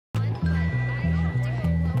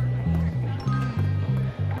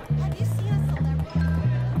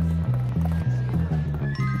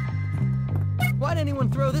Why'd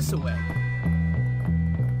anyone throw this away?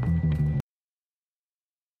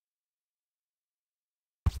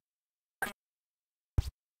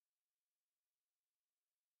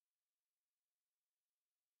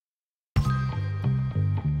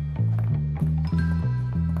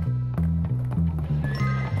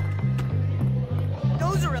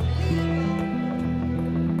 Those are illegal!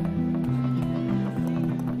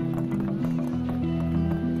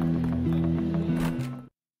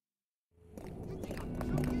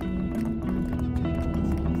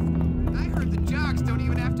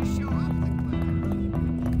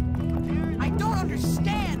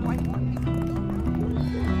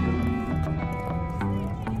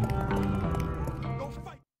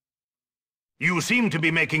 You seem to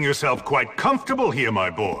be making yourself quite comfortable here, my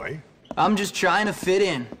boy. I'm just trying to fit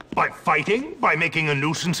in. By fighting? By making a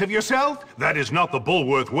nuisance of yourself? That is not the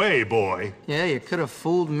Bullworth way, boy. Yeah, you could have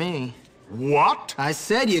fooled me. What? I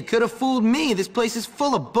said you could have fooled me. This place is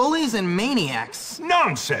full of bullies and maniacs.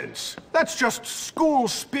 Nonsense! That's just school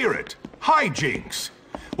spirit. Hijinks.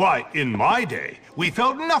 Why, in my day, we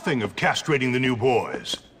felt nothing of castrating the new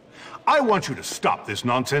boys. I want you to stop this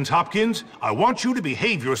nonsense, Hopkins. I want you to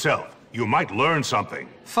behave yourself. You might learn something.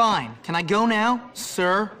 Fine. Can I go now,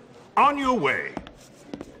 sir? On your way.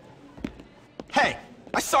 Hey,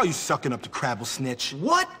 I saw you sucking up to Crabble Snitch.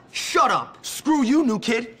 What? Shut up! Screw you, new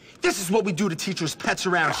kid. This is what we do to teachers' pets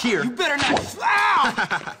around here. You better not...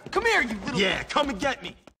 Ow! Come here, you little... Yeah, come and get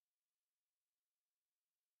me.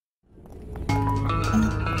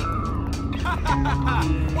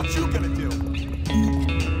 What you gonna do?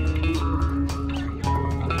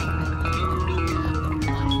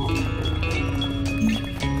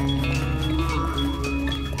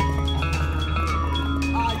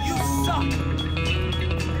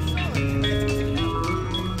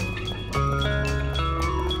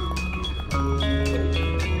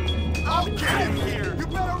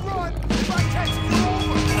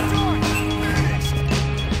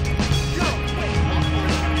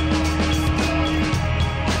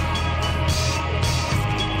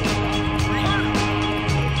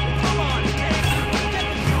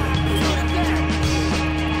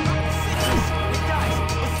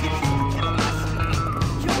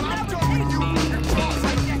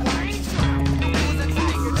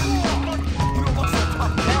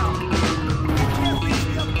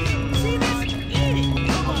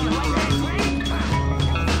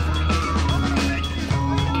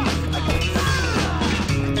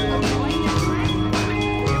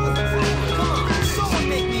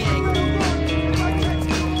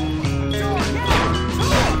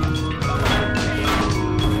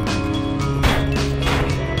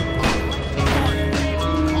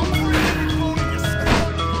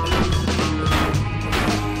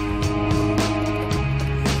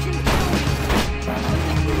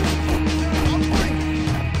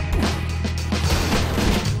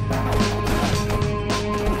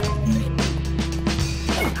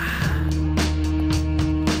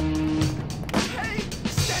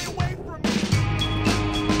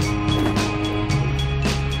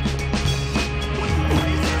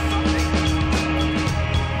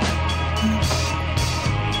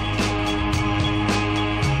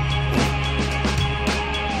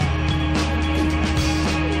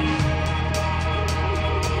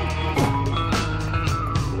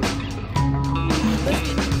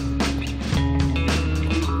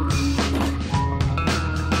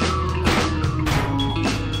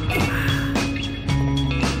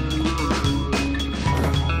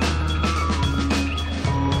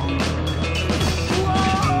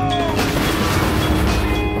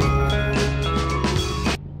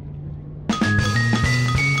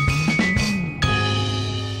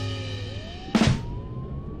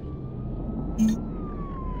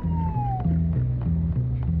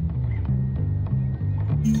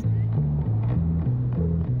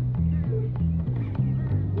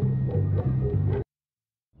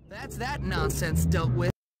 That's that nonsense dealt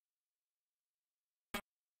with.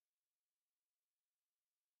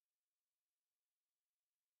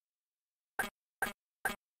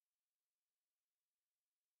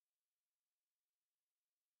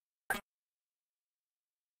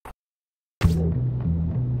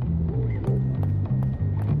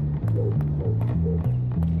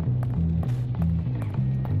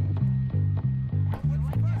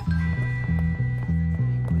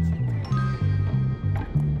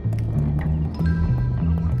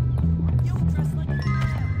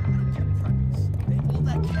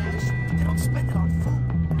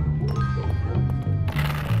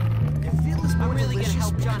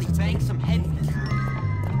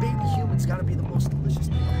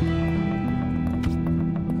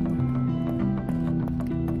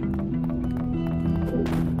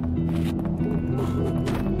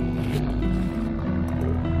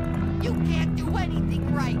 You can't do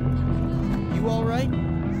anything right. You all right?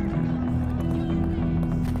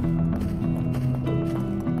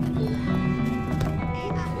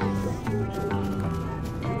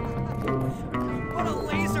 What a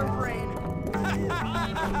laser brain!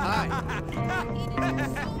 Hi.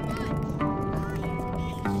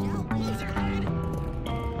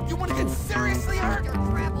 You want to get seriously hurt?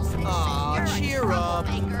 Aw, cheer up.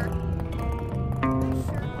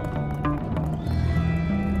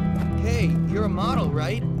 Hey, you're a model,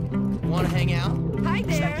 right? Wanna hang out? Hi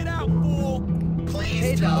there. Check it out, fool! Please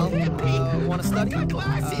Hey, tell doll. him, Pete! Wanna study? Got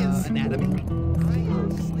glasses! Anatomy?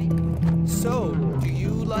 So, do you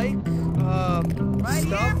like, Right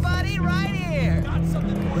stuff? here, buddy, right here. Got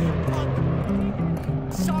something for you,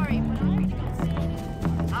 punk! Sorry, but I don't think I'll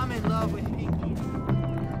see. I'm in love with Pinky.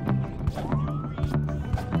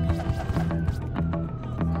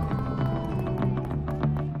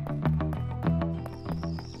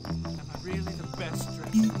 Am I really the best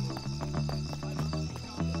dressed?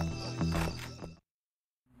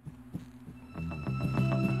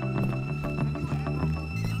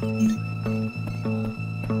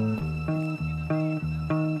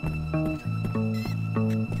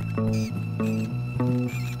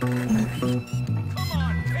 Come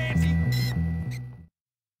on, Pansy!